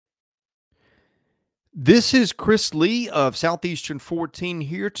This is Chris Lee of Southeastern 14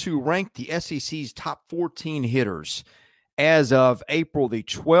 here to rank the SEC's top 14 hitters as of April the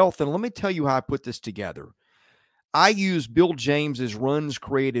 12th. And let me tell you how I put this together. I used Bill James's runs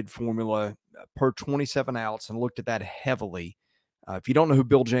created formula per 27 outs and looked at that heavily. If you don't know who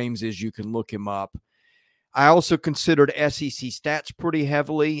Bill James is, you can look him up. I also considered SEC stats pretty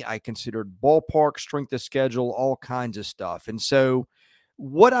heavily. I considered ballpark, strength of schedule, all kinds of stuff. And so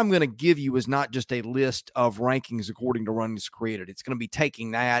what I'm going to give you is not just a list of rankings according to runs created. It's going to be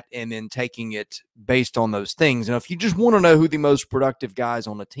taking that and then taking it based on those things. And if you just want to know who the most productive guys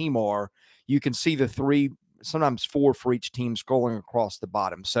on the team are, you can see the three, sometimes four for each team scrolling across the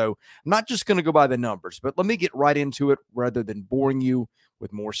bottom. So I'm not just going to go by the numbers, but let me get right into it rather than boring you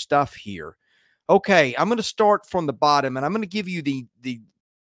with more stuff here. Okay, I'm going to start from the bottom, and I'm going to give you the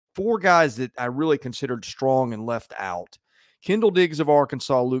four guys that I really considered strong and left out. Kendall Diggs of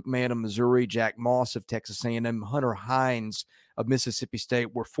Arkansas, Luke Mann of Missouri, Jack Moss of Texas A&M, Hunter Hines of Mississippi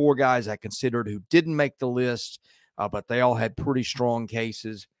State were four guys I considered who didn't make the list, but they all had pretty strong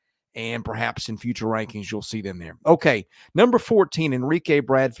cases, and perhaps in future rankings you'll see them there. Okay, number 14, Enrique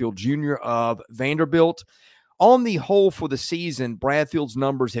Bradfield Jr. of Vanderbilt. On the whole for the season, Bradfield's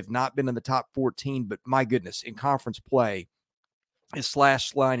numbers have not been in the top 14, but my goodness, in conference play, his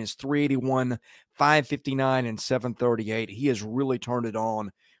slash line is 381, 559, and 738. He has really turned it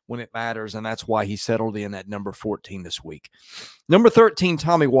on when it matters, and that's why he settled in at number 14 this week. Number 13,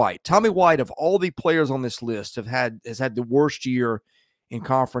 Tommy White. Tommy White, of all the players on this list, has had the worst year in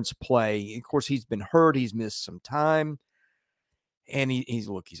conference play. Of course, he's been hurt. He's missed some time. And he's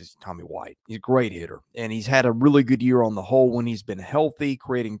Tommy White. He's a great hitter. And he's had a really good year on the whole when he's been healthy,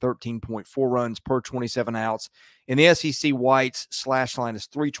 creating 13.4 runs per 27 outs. In the SEC, White's slash line is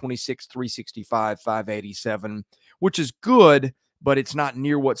 326, 365, 587, which is good, but it's not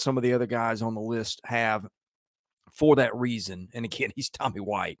near what some of the other guys on the list have for that reason. And again, he's Tommy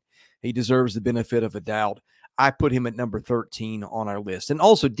White. He deserves the benefit of a doubt. I put him at number 13 on our list. And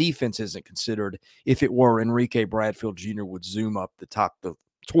also defense isn't considered. If it were, Enrique Bradfield Jr. would zoom up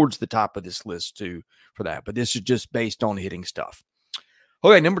towards the top of this list too for that. But this is just based on hitting stuff.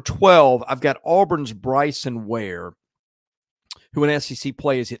 Okay, number 12, I've got Auburn's Bryson Ware, who in SEC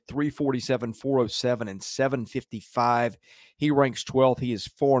play has hit 347, 407, and 755. He ranks 12th. He has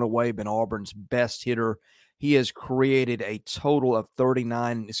far and away been Auburn's best hitter. He has created a total of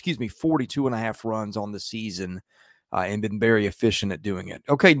 42 and a half runs on the season and been very efficient at doing it.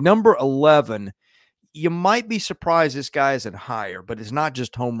 Okay, number 11, you might be surprised this guy isn't higher, but it's not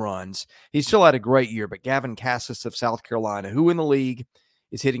just home runs. He still had a great year, but Gavin Cassis of South Carolina, who in the league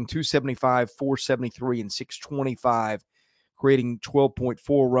is hitting 275, 473, and 625, creating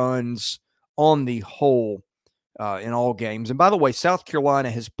 12.4 runs on the whole in all games. And by the way, South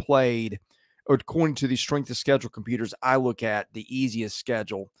Carolina has played, according to the strength of schedule computers I look at, the easiest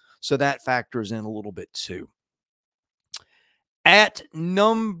schedule. So that factors in a little bit too. At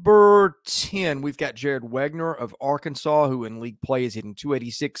number 10, we've got Jared Wegner of Arkansas, who in league play is hitting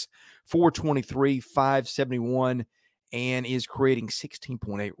 286, 423, 571, and is creating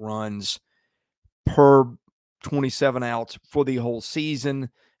 16.8 runs per 27 outs for the whole season.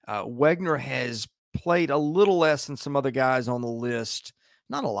 Wegner has played a little less than some other guys on the list.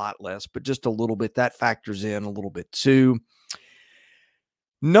 Not a lot less, but just a little bit. That factors in a little bit too.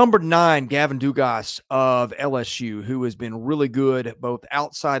 Number 9, Gavin Dugas of LSU, who has been really good both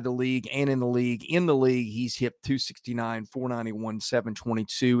outside the league and in the league. In the league, he's hit 269, 491,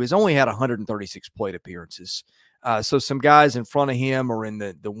 722. Has only had 136 plate appearances. So some guys in front of him are in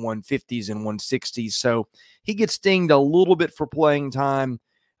the 150s and 160s. So he gets dinged a little bit for playing time.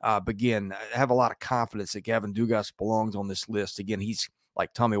 But again, I have a lot of confidence that Gavin Dugas belongs on this list. Again, he's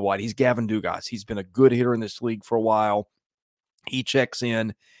like Tommy White. He's Gavin Dugas. He's been a good hitter in this league for a while. He checks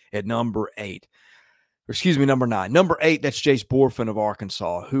in at number 8. Number 9. Number 8, that's Jace Borfin of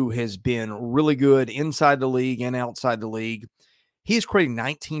Arkansas, who has been really good inside the league and outside the league. He's creating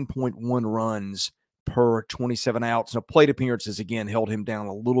 19.1 runs per 27 outs. Now, plate appearances, again, held him down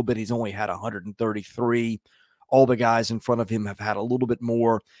a little bit. He's only had 133. All the guys in front of him have had a little bit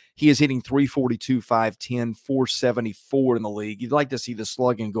more. He is hitting 342, 510, 474 in the league. You'd like to see the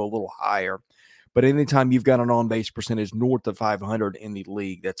slugging go a little higher. But anytime you've got an on-base percentage north of 500 in the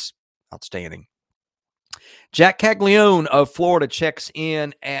league, that's outstanding. Jack Caglione of Florida checks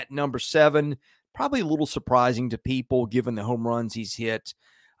in at number 7. Probably a little surprising to people given the home runs he's hit.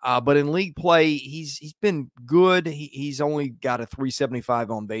 But in league play, he's been good. He's only got a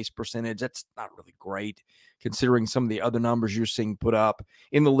 375 on-base percentage. That's not really great considering some of the other numbers you're seeing put up.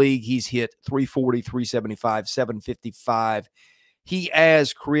 In the league, he's hit 340, 375, 755. He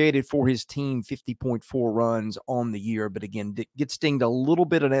has created for his team 50.4 runs on the year, but again, gets dinged a little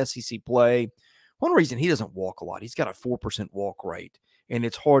bit in SEC play. One reason he doesn't walk a lot, he's got a 4% walk rate, and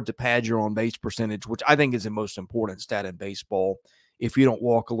it's hard to pad your on-base percentage, which I think is the most important stat in baseball if you don't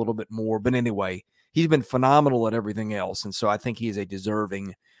walk a little bit more. But anyway, he's been phenomenal at everything else, and so I think he is a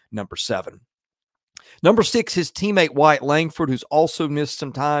deserving number 7. Number 6, his teammate Wyatt Langford, who's also missed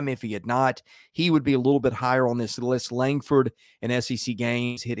some time. If he had not, he would be a little bit higher on this list. Langford in SEC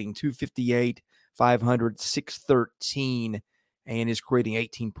games hitting 258, 500, 613, and is creating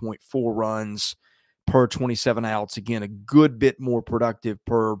 18.4 runs per 27 outs. Again, a good bit more productive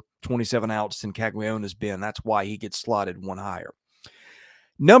per 27 outs than Caglione's been. That's why he gets slotted one higher.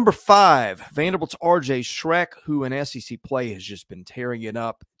 Number 5, Vanderbilt's R.J. Schreck, who in SEC play has just been tearing it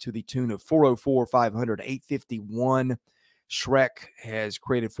up to the tune of 404, 500, 851. Schreck has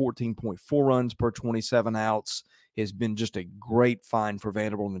created 14.4 runs per 27 outs, has been just a great find for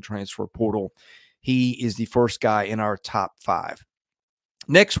Vanderbilt in the transfer portal. He is the first guy in our top 5.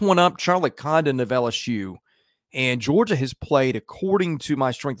 Next one up, Charlie Condon of LSU. And Georgia has played, according to my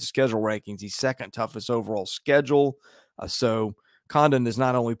strength of schedule rankings, the second toughest overall schedule. So Condon has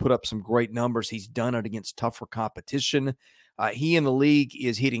not only put up some great numbers, he's done it against tougher competition. He in the league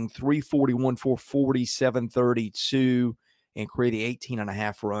is hitting 341, 440, 732, and creating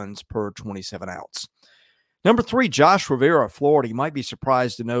 18.5 runs per 27 outs. Number 3, Josh Rivera of Florida. You might be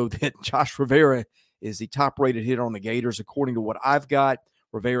surprised to know that Josh Rivera is the top-rated hitter on the Gators. According to what I've got,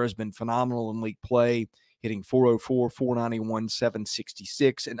 Rivera has been phenomenal in league play, hitting 404, 491,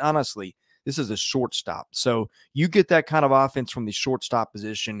 766. And honestly, this is a shortstop. So you get that kind of offense from the shortstop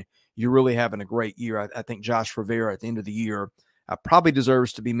position, you're really having a great year. I think Josh Rivera at the end of the year probably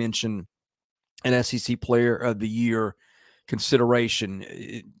deserves to be mentioned an SEC Player of the Year consideration,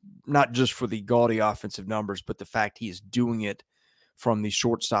 not just for the gaudy offensive numbers, but the fact he is doing it from the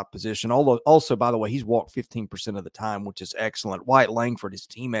shortstop position. Although, also, by the way, he's walked 15% of the time, which is excellent. Wyatt Langford, his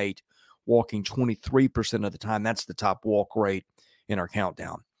teammate, walking 23% of the time. That's the top walk rate in our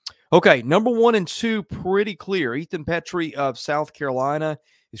countdown. Okay, number 1 and 2, pretty clear. Ethan Petry of South Carolina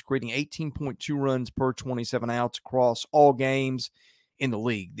is creating 18.2 runs per 27 outs across all games in the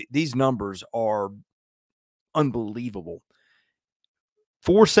league. These numbers are unbelievable.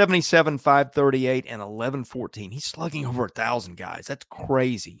 477, 538, and 1114. He's slugging over 1,000 guys. That's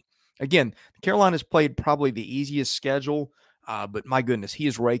crazy. Again, Carolina's played probably the easiest schedule, but my goodness, he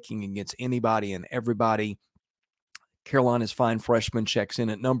is raking against anybody and everybody. Carolina's fine freshman checks in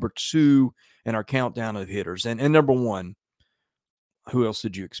at number 2 in our countdown of hitters. And number 1, who else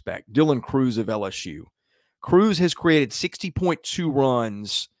did you expect? Dylan Cruz of LSU. Cruz has created 60.2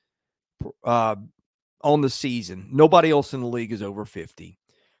 runs on the season. Nobody else in the league is over 50.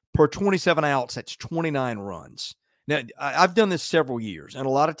 Per 27 outs, that's 29 runs. Now, I've done this several years, and a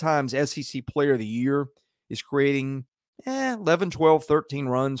lot of times SEC Player of the Year is creating 11, 12, 13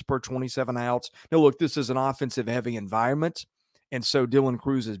 runs per 27 outs. Now, look, this is an offensive-heavy environment, and so Dylan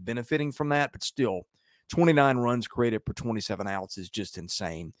Cruz is benefiting from that, but still, 29 runs created per 27 outs is just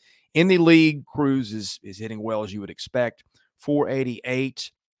insane. In the league, Cruz is hitting well, as you would expect.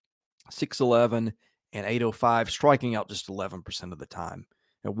 488, 611, and 805, striking out just 11% of the time.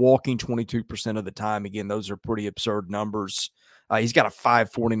 And walking 22% of the time. Again, those are pretty absurd numbers. He's got a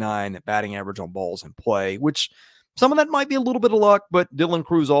 549 batting average on balls in play, which some of that might be a little bit of luck, but Dylan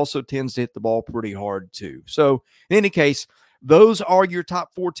Cruz also tends to hit the ball pretty hard too. So in any case, those are your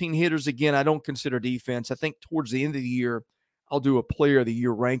top 14 hitters. Again, I don't consider defense. I think towards the end of the year, I'll do a Player of the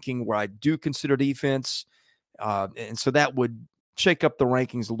Year ranking where I do consider defense. And so that would shake up the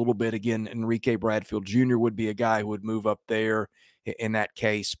rankings a little bit. Again, Enrique Bradfield Jr. would be a guy who would move up there in that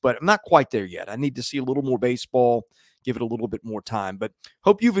case, but I'm not quite there yet. I need to see a little more baseball, give it a little bit more time, but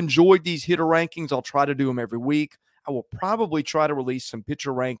hope you've enjoyed these hitter rankings. I'll try to do them every week. I will probably try to release some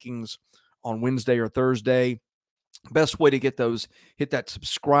pitcher rankings on Wednesday or Thursday. Best way to get those, hit that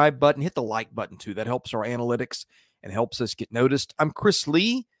subscribe button, hit the like button too. That helps our analytics and helps us get noticed. I'm Chris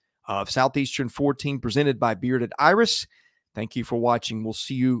Lee of Southeastern 14, presented by Bearded Iris. Thank you for watching. We'll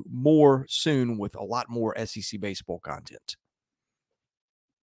see you more soon with a lot more SEC baseball content.